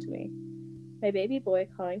calling out to me. My baby boy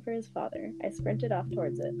calling for his father, I sprinted off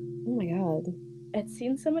towards it. Oh my god. I'd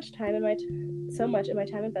seen so much in my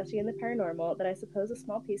time investigating the paranormal that I suppose a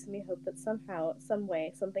small piece of me hoped that somehow, some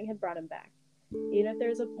way, something had brought him back. Even if there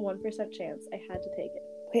was a 1% chance, I had to take it.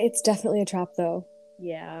 It's definitely a trap, though.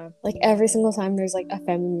 Yeah. Like, every single time there's, like, a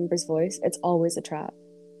family member's voice, it's always a trap.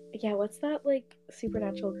 Yeah, what's that, like,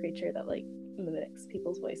 supernatural creature that, like, mimics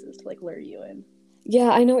people's voices to, like, lure you in?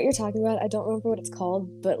 Yeah, I know what you're talking about. I don't remember what it's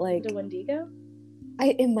called, but, like... The Wendigo?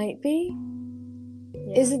 It might be.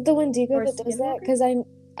 Yeah. Is it the Wendigo that does that? Because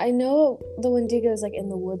I know the Wendigo is, like, in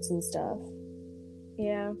the woods and stuff.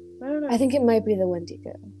 Yeah, I don't know. I think it might be the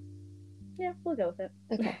Wendigo. Yeah, we'll go with it.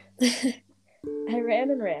 Okay. I ran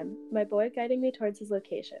and ran, my boy guiding me towards his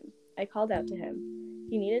location. I called out to him.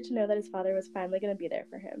 He needed to know that his father was finally going to be there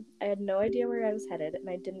for him. I had no idea where I was headed, and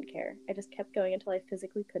I didn't care. I just kept going until I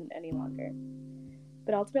physically couldn't any longer.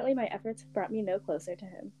 But ultimately, my efforts brought me no closer to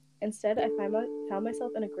him. Instead, I found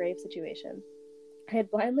myself in a grave situation. I had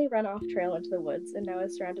blindly run off trail into the woods, and now I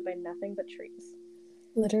was surrounded by nothing but trees.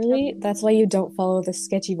 Literally, that's why you don't follow the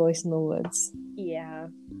sketchy voice in the woods. Yeah.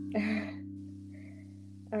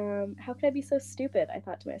 How could I be so stupid? I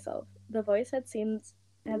thought to myself. The voice had seemed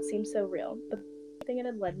so real, but the thing it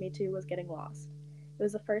had led me to was getting lost. It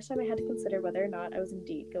was the first time I had to consider whether or not I was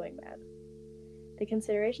indeed going mad. The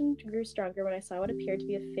consideration grew stronger when I saw what appeared to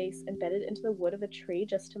be a face embedded into the wood of a tree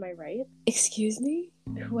just to my right. Excuse me?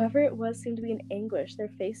 Whoever it was seemed to be in anguish,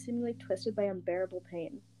 their face seemingly twisted by unbearable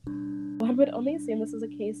pain. One would only assume this was a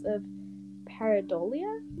case of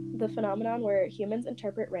pareidolia, the phenomenon where humans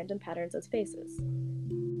interpret random patterns as faces.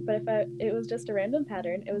 But if it was just a random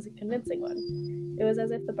pattern, it was a convincing one. It was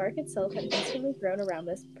as if the bark itself had instantly grown around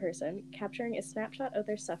this person, capturing a snapshot of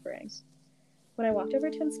their suffering. When I walked over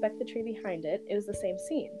to inspect the tree behind it, it was the same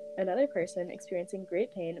scene. Another person experiencing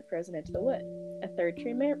great pain frozen into the wood. A third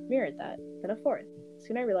tree mirrored that, then a fourth.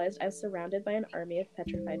 Soon I realized I was surrounded by an army of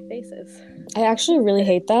petrified faces. I actually really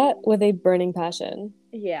hate that with a burning passion.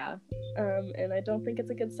 Yeah, and I don't think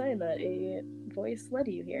it's a good sign that a voice led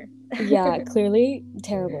you here. Yeah, clearly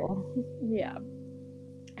terrible. Yeah.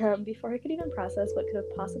 Before I could even process what could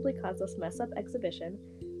have possibly caused this mess-up exhibition,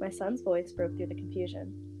 my son's voice broke through the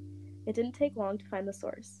confusion. It didn't take long to find the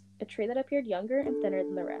source, a tree that appeared younger and thinner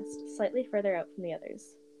than the rest, slightly further out from the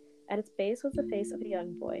others. At its base was the face of a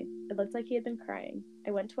young boy. It looked like he had been crying.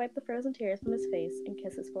 I went to wipe the frozen tears from his face and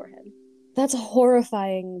kiss his forehead. That's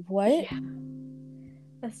horrifying. What? Yeah.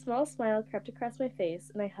 A small smile crept across my face,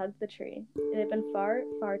 and I hugged the tree. It had been far,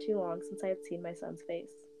 far too long since I had seen my son's face.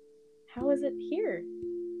 How is it here?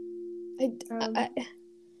 Don't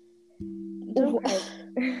cry.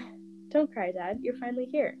 Don't cry, Dad. You're finally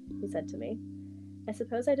here, he said to me. I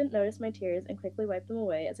suppose I didn't notice my tears and quickly wiped them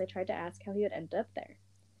away as I tried to ask how he had ended up there.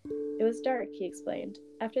 It was dark, he explained.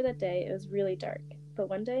 After that day, it was really dark. But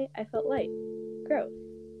one day, I felt light, growth,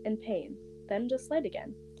 and pain, then just light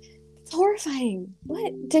again. It's horrifying.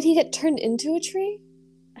 What? Did he get turned into a tree?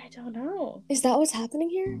 I don't know. Is that what's happening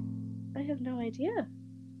here? I have no idea.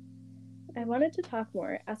 I wanted to talk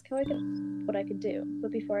more, ask what I could do,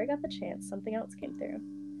 but before I got the chance, something else came through.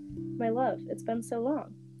 My love, it's been so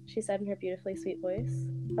long, she said in her beautifully sweet voice.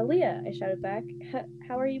 Aaliyah, I shouted back.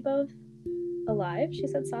 How are you both? Alive, she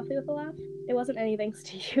said softly with a laugh. It wasn't any thanks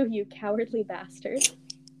to you, you cowardly bastard.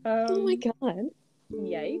 Oh my god.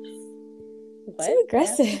 Yikes. What? So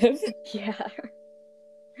aggressive. Yeah.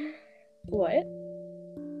 What?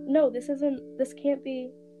 No, this can't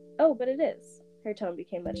be. Oh, but it is. Her tone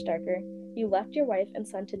became much darker. You left your wife and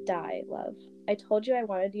son to die, love. I told you I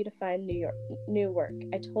wanted you to find new work.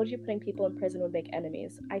 I told you putting people in prison would make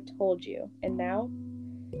enemies. I told you. And now?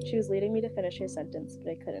 She was leading me to finish her sentence,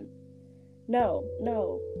 but I couldn't. No,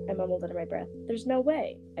 I mumbled under my breath. There's no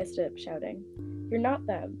way, I stood up shouting. You're not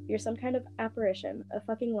them. You're some kind of apparition, a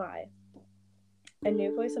fucking lie. A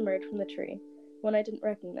new voice emerged from the tree, one I didn't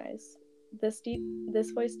recognize. This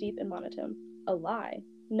voice deep and monotone. A lie?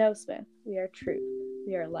 No, Smith. We are truth.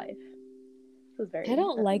 We are life. This was very. I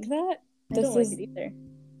don't like that. I don't like it either.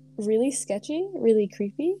 Really sketchy, really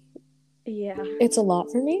creepy. Yeah. It's a lot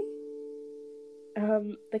for me.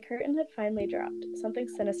 The curtain had finally dropped. Something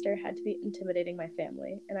sinister had to be intimidating my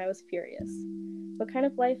family, and I was furious. What kind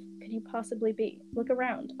of life could you possibly be? Look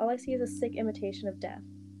around. All I see is a sick imitation of death.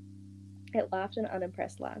 It laughed an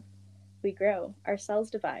unimpressed laugh. We grow. Our cells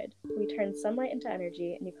divide. We turn sunlight into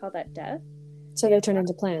energy, and you call that death? So they turn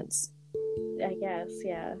into plants. I guess,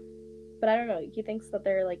 yeah. But I don't know. He thinks that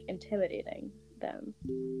they're, like, intimidating them,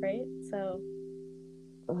 right? So,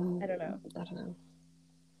 I don't know.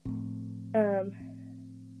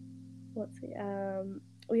 Let's see.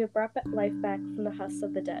 We have brought life back from the husks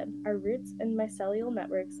of the dead. Our roots and mycelial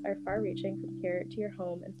networks are far-reaching from here to your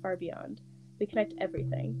home and far beyond. We connect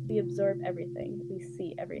everything. We absorb everything. We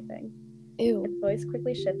see everything. Ew. His voice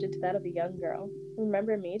quickly shifted to that of a young girl.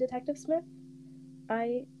 Remember me, Detective Smith?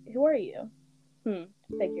 Who are you?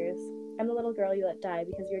 Figures. I'm the little girl you let die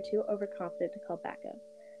because you're too overconfident to call backup.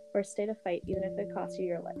 Or stay to fight even if it cost you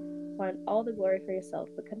your life. Wanted all the glory for yourself,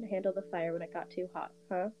 but couldn't handle the fire when it got too hot,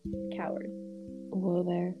 huh? Coward. Whoa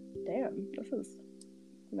there. Damn, this is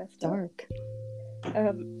messed dark.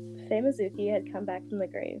 Faye Mizuki had come back from the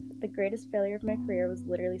grave. The greatest failure of my career was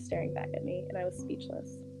literally staring back at me, and I was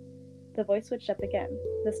speechless. The voice switched up again.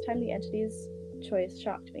 This time the entity's choice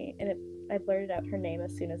shocked me, and I blurted out her name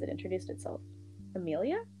as soon as it introduced itself.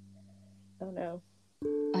 Amelia? Oh no.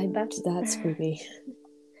 That's creepy.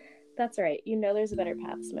 That's right. You know there's a better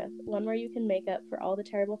path, Smith. One where you can make up for all the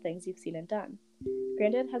terrible things you've seen and done.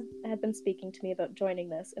 Granddad had been speaking to me about joining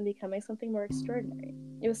this and becoming something more extraordinary.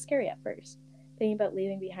 It was scary at first, thinking about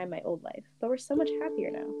leaving behind my old life, but we're so much happier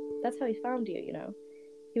now. That's how he found you, you know.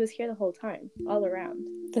 He was here the whole time, all around.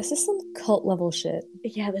 This is some cult level shit.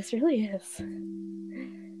 Yeah, this really is.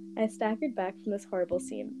 I staggered back from this horrible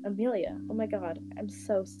scene. Amelia, oh my god, I'm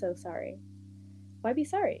so sorry. Why be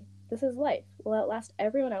sorry? This is life. We'll outlast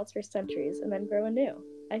everyone else for centuries and then grow anew.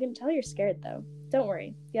 I can tell you're scared, though. Don't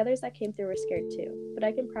worry, the others that came through were scared too, but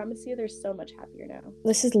I can promise you they're so much happier now.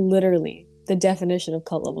 This is literally the definition of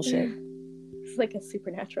cult level shit. It's like a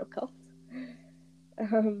supernatural cult.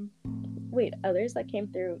 Wait, others that came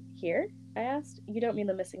through here? I asked. You don't mean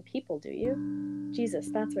the missing people, do you? Jesus,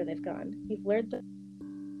 that's where they've gone. You've lured them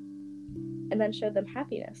and then showed them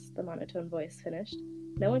happiness, the monotone voice finished.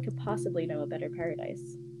 No one could possibly know a better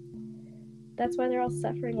paradise. That's why they're all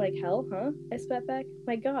suffering like hell, huh? I spat back.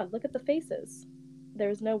 My God, look at the faces. There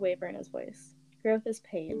was no waver in his voice. Growth is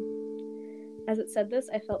pain. As it said this,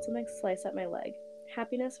 I felt something slice at my leg.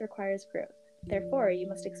 Happiness requires growth. Therefore, you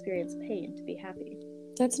must experience pain to be happy.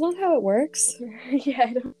 That's not how it works. Yeah,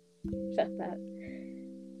 I don't get that.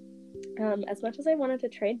 As much as I wanted to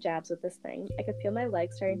trade jabs with this thing, I could feel my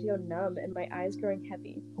legs starting to go numb and my eyes growing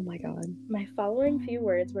heavy. Oh my God. My following few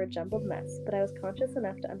words were a jumbled mess, but I was conscious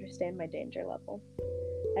enough to understand my danger level.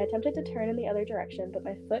 I attempted to turn in the other direction, but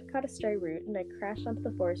my foot caught a stray root and I crashed onto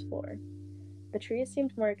the forest floor. The trees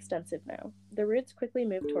seemed more extensive now. The roots quickly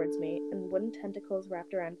moved towards me, and wooden tentacles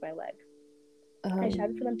wrapped around my leg. I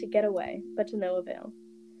shouted for them to get away, but to no avail.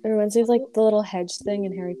 It reminds me of like the little hedge thing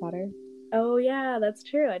in Harry Potter. Oh yeah, that's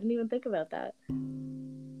true. I didn't even think about that.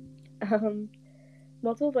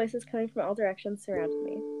 Multiple voices coming from all directions surrounded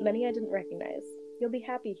me. Many I didn't recognize. You'll be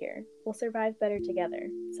happy here. We'll survive better together,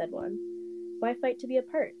 said one. Why fight to be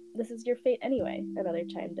apart? This is your fate anyway, another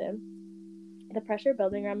chimed in. The pressure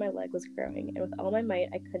building around my leg was growing, and with all my might,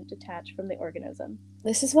 I couldn't detach from the organism.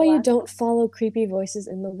 This is why you don't follow creepy voices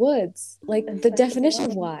in the woods. Like, the definition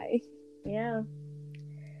of why. Yeah.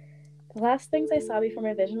 The last things I saw before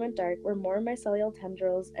my vision went dark were more mycelial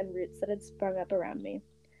tendrils and roots that had sprung up around me.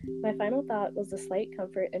 My final thought was the slight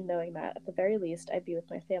comfort in knowing that, at the very least, I'd be with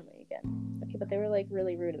my family again. Okay, but they were, like,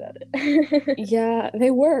 really rude about it. Yeah,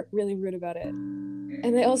 they were really rude about it.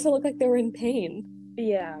 And they also looked like they were in pain.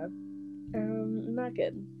 Yeah. Not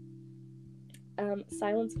good.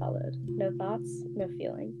 Silence followed. No thoughts, no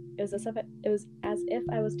feeling. It was as if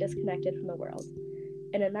I was disconnected from the world.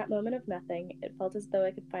 And in that moment of nothing, it felt as though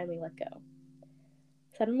I could finally let go.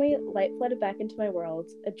 Suddenly, light flooded back into my world,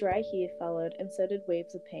 a dry heave followed, and so did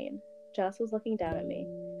waves of pain. Joss was looking down at me.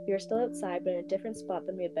 We were still outside, but in a different spot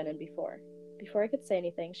than we had been in before. Before I could say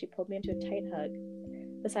anything, she pulled me into a tight hug.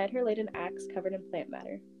 Beside her laid an axe covered in plant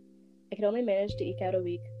matter. I could only manage to eke out a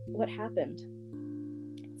weak, "What happened?"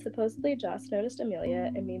 Supposedly, Joss noticed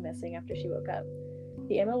Amelia and me missing after she woke up.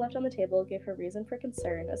 The ammo left on the table gave her reason for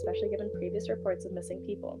concern, especially given previous reports of missing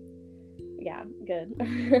people. Yeah, good.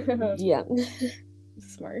 Yeah.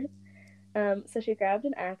 Smart. So she grabbed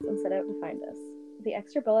an axe and set out to find us. The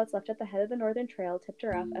extra bullets left at the head of the northern trail tipped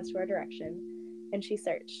her off as to our direction, and she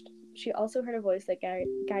searched. She also heard a voice that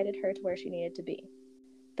guided her to where she needed to be.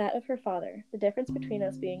 That of her father. The difference between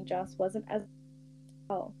us being Joss wasn't as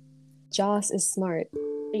all. Joss is smart.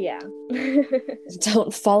 Yeah.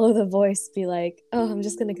 Don't follow the voice. Be like, oh, I'm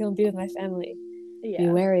just gonna go and be with my family. Yeah. Be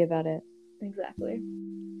wary about it. Exactly.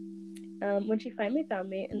 When she finally found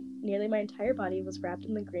me, nearly my entire body was wrapped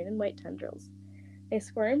in the green and white tendrils. They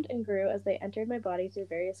squirmed and grew as they entered my body through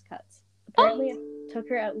various cuts. Apparently, it took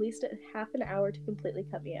her at least half an hour to completely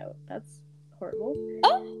cut me out. That's horrible.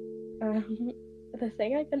 The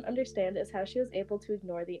thing I couldn't understand is how she was able to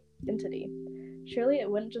ignore the entity. Surely it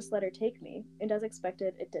wouldn't just let her take me, and as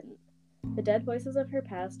expected, it didn't. The dead voices of her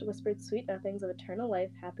past whispered sweet nothings of eternal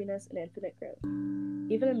life, happiness, and infinite growth.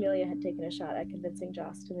 Even Amelia had taken a shot at convincing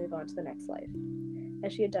Joss to move on to the next life,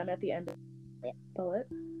 as she had done at the end of a bullet.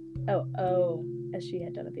 Oh, as she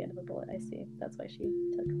had done at the end of a bullet, I see. That's why she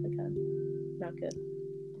took the gun. Not good.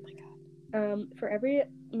 Oh my God. For every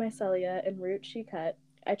mycelia and root she cut,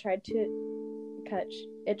 it tried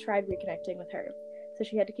reconnecting with her, so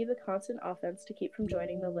she had to keep a constant offense to keep from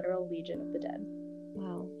joining the literal legion of the dead.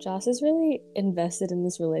 Wow, Joss is really invested in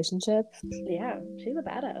this relationship. Yeah, she's a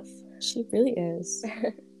badass. She really is.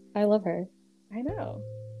 I love her. I know.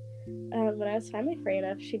 When I was finally free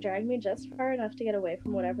enough, she dragged me just far enough to get away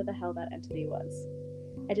from whatever the hell that entity was.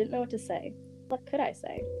 I didn't know what to say. What could I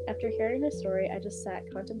say? After hearing her story, I just sat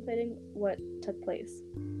contemplating what took place.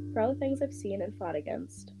 For all the things I've seen and fought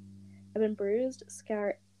against. I've been bruised,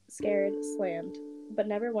 scared, slammed, but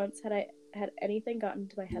never once had I had anything gotten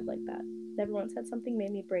into my head like that. Never once had something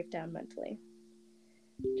made me break down mentally.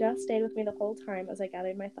 Joss stayed with me the whole time as I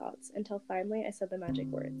gathered my thoughts, until finally I said the magic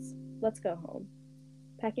words. Let's go home.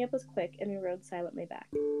 Packing up was quick, and we rode silently back.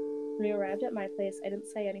 When we arrived at my place, I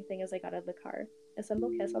didn't say anything as I got out of the car. A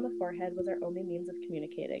simple kiss on the forehead was our only means of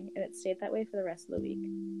communicating, and it stayed that way for the rest of the week.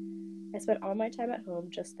 I spent all my time at home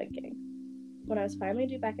just thinking. When I was finally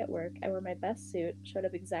due back at work, I wore my best suit, showed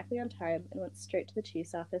up exactly on time, and went straight to the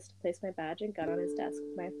chief's office to place my badge and gun on his desk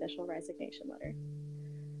with my official resignation letter.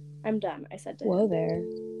 I'm done, I said to him. Whoa there.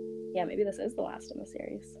 Yeah, maybe this is the last in the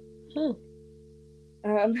series. Huh.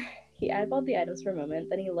 He eyeballed the items for a moment,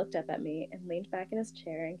 then he looked up at me and leaned back in his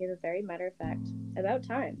chair and gave a very matter-of-fact, about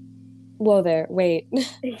time. Whoa there. Wait.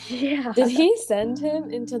 Yeah. Did he send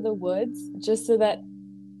him into the woods just so that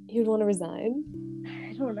he would want to resign?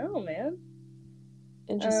 I don't know, man.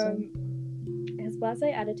 Interesting. His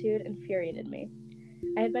blasé attitude infuriated me.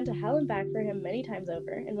 I had been to hell and back for him many times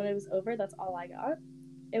over, and when it was over, that's all I got.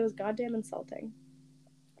 It was goddamn insulting.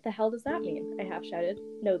 The hell does that mean? I half shouted.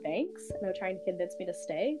 No thanks? No trying to convince me to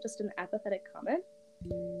stay? Just an apathetic comment?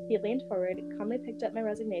 He leaned forward, calmly picked up my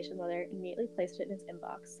resignation letter, and neatly placed it in his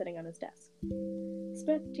inbox, sitting on his desk.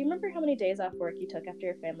 Smith, do you remember how many days off work you took after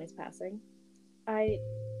your family's passing?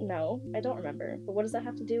 No, I don't remember. But what does that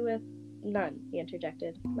have to do with... None, he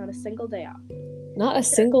interjected. Not a single day off. Not a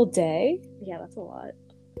single day? Yeah, that's a lot.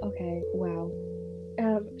 Okay, wow.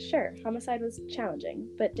 Sure, homicide was challenging,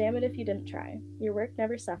 but damn it if you didn't try. Your work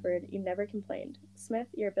never suffered, you never complained. Smith,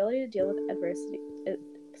 your ability to deal with adversity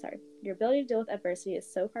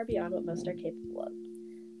is so far beyond what most are capable of.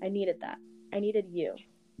 I needed that. I needed you.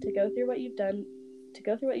 To go through what you've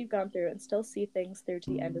gone through and still see things through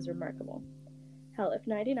to the end is remarkable. Hell, if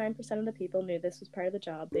 99% of the people knew this was part of the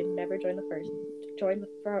job, they'd never join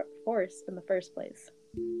the force in the first place.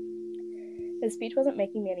 His speech wasn't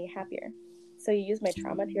making me any happier. So you use my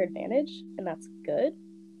trauma to your advantage, and that's good?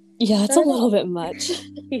 Yeah, it's a little bit much.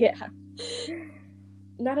 Yeah.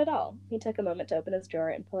 Not at all. He took a moment to open his drawer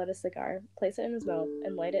and pull out a cigar, place it in his mouth,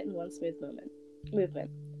 and light it in one smooth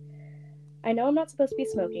movement. I know I'm not supposed to be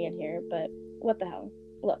smoking in here, but what the hell?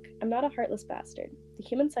 Look, I'm not a heartless bastard. The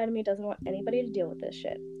human side of me doesn't want anybody to deal with this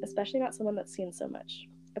shit, especially not someone that's seen so much.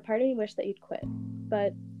 A part of me wished that you'd quit,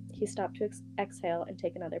 but he stopped to exhale and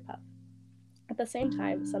take another puff. At the same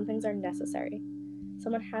time, some things are necessary.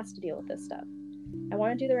 Someone has to deal with this stuff. I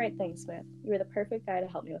want to do the right thing, Smith. You are the perfect guy to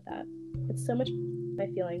help me with that. It's so much my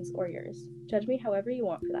feelings or yours. Judge me however you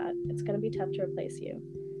want for that. It's going to be tough to replace you.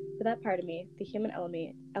 But that part of me, the human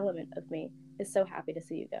element of me, is so happy to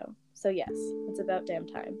see you go. So yes, it's about damn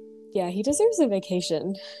time. Yeah, he deserves a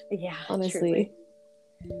vacation. Yeah, honestly.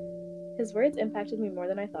 Truly. His words impacted me more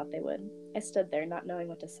than I thought they would. I stood there, not knowing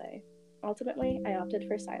what to say. Ultimately, I opted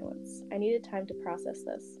for silence. I needed time to process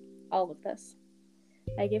this. All of this.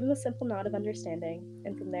 I gave him a simple nod of understanding,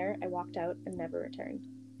 and from there I walked out and never returned.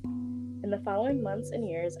 In the following months and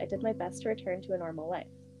years, I did my best to return to a normal life.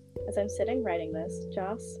 As I'm sitting writing this,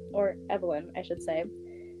 Joss, or Evelyn, I should say,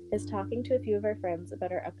 is talking to a few of our friends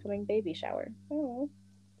about our upcoming baby shower. Oh,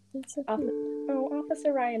 that's so cute.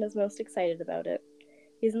 Officer Ryan is most excited about it.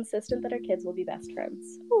 He's insistent that our kids will be best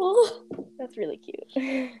friends. Aww. That's really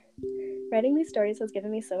cute. Writing these stories has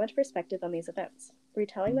given me so much perspective on these events.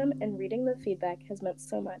 Retelling them and reading the feedback has meant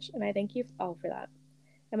so much, and I thank you all for that.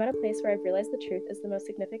 I'm at a place where I've realized the truth is the most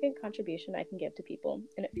significant contribution I can give to people,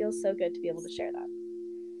 and it feels so good to be able to share that.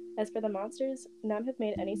 As for the monsters, none have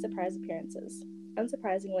made any surprise appearances.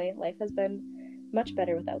 Unsurprisingly, life has been much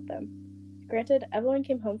better without them. Granted, Evelyn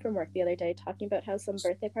came home from work the other day talking about how some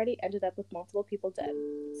birthday party ended up with multiple people dead.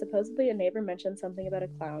 Supposedly a neighbor mentioned something about a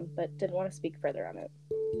clown, but didn't want to speak further on it.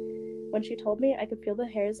 When she told me, I could feel the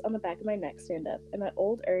hairs on the back of my neck stand up, and that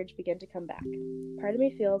old urge began to come back. Part of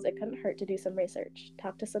me feels it couldn't hurt to do some research,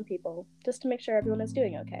 talk to some people, just to make sure everyone is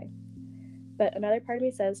doing okay. But another part of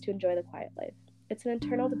me says to enjoy the quiet life. It's an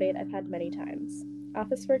internal debate I've had many times.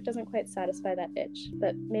 Office work doesn't quite satisfy that itch,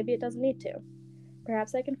 but maybe it doesn't need to.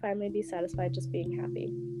 Perhaps I can finally be satisfied just being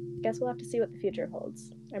happy. Guess we'll have to see what the future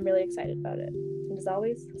holds. I'm really excited about it. And as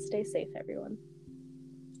always, stay safe, everyone.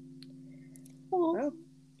 Oh,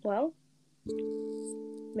 well,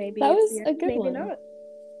 maybe that was a good maybe one. Not.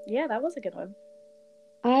 Yeah, that was a good one.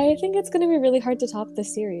 I think it's going to be really hard to top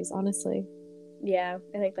this series, honestly. Yeah,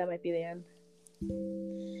 I think that might be the end.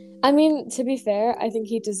 I mean, to be fair, I think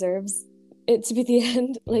he deserves it to be the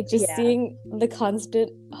end. Like, just seeing the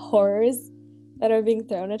constant horrors that are being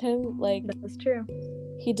thrown at him, like, that's true.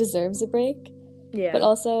 He deserves a break. Yeah. But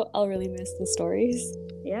also, I'll really miss the stories.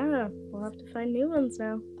 Yeah, we'll have to find new ones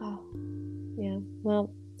now. Oh, yeah.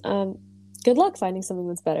 Well, good luck finding something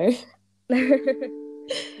that's better.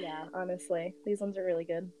 Yeah, honestly, these ones are really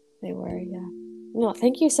good. They were, yeah. No,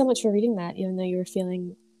 thank you so much for reading that, even though you were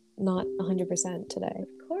feeling not 100% today.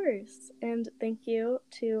 Of course. And thank you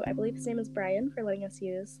to, I believe his name is Brian, for letting us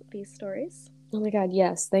use these stories. Oh my god,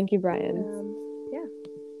 yes. Thank you, Brian. Yeah.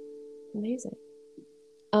 Amazing.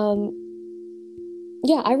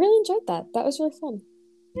 Yeah, I really enjoyed that. That was really fun.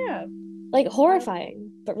 Yeah. Like,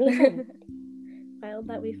 horrifying, but really fun. wild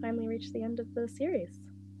that we finally reached the end of the series.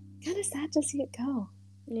 Kind of sad to see it go.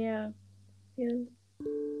 Yeah.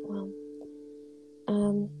 Well,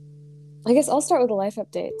 I guess I'll start with the life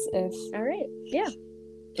updates. All right. Yeah.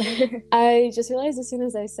 I just realized as soon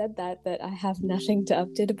as I said that I have nothing to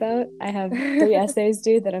update about. I have 3 essays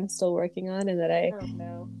due that I'm still working on, and that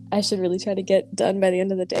I should really try to get done by the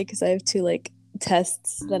end of the day, because I have 2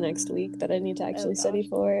 tests the next week that I need to actually study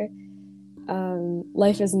for.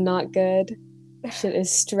 Life is not good. Shit is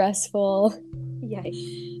stressful.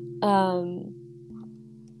 Yikes.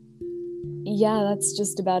 Yeah, that's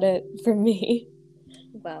just about it for me.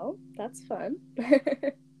 Well, that's fun.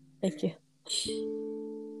 Thank you.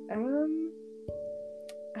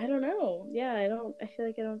 I don't know. Yeah, I feel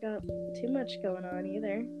like I don't got too much going on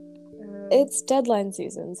either. It's deadline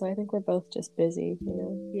season, so I think we're both just busy,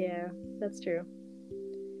 Yeah, that's true.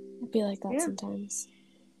 It'd be like that sometimes.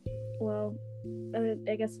 Well,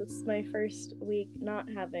 I guess it's my first week not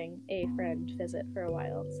having a friend visit for a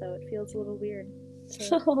while, so it feels a little weird for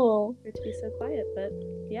it to be so quiet, but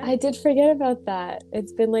yeah. I did forget about that.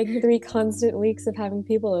 It's been 3 constant weeks of having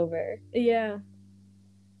people over. Yeah.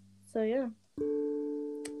 So yeah.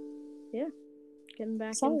 Getting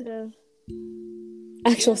back into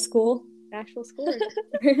actual school. Actual school.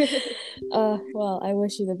 Well, I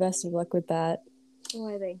wish you the best of luck with that.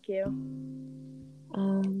 Why, thank you.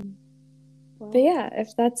 But yeah,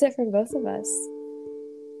 if that's it from both of us,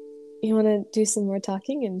 you want to do some more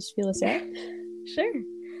talking and feel us out? Sure.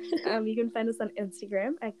 You can find us on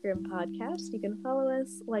Instagram at Grim Podcast. You can follow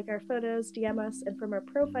us, like our photos, DM us, and from our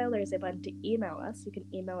profile there's a button to email us. You can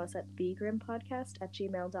email us at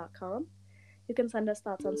thegrimpodcast@gmail.com. You can send us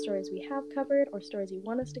thoughts on stories we have covered, or stories you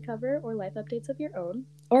want us to cover, or life updates of your own.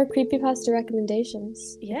 Or creepypasta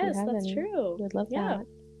recommendations. Yes, that's true. We'd love that.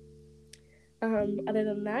 Other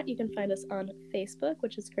than that, you can find us on Facebook,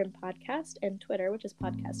 which is Grim Podcast, and Twitter, which is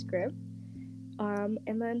Podcast Grim.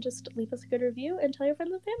 And then just leave us a good review and tell your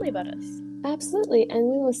friends and family about us. Absolutely. And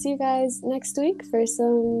we will see you guys next week for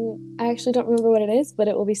some... I actually don't remember what it is, but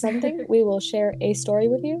it will be something. We will share a story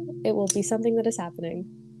with you. It will be something that is happening.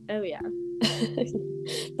 Oh, yeah.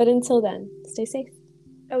 But until then, stay safe.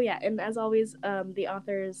 Oh, yeah. And as always, the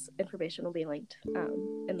author's information will be linked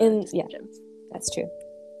in the description. Yeah, that's true.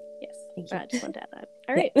 Yes. Thank you. I just want to add that.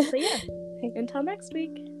 All right. So, yeah. Until next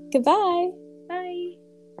week. Goodbye.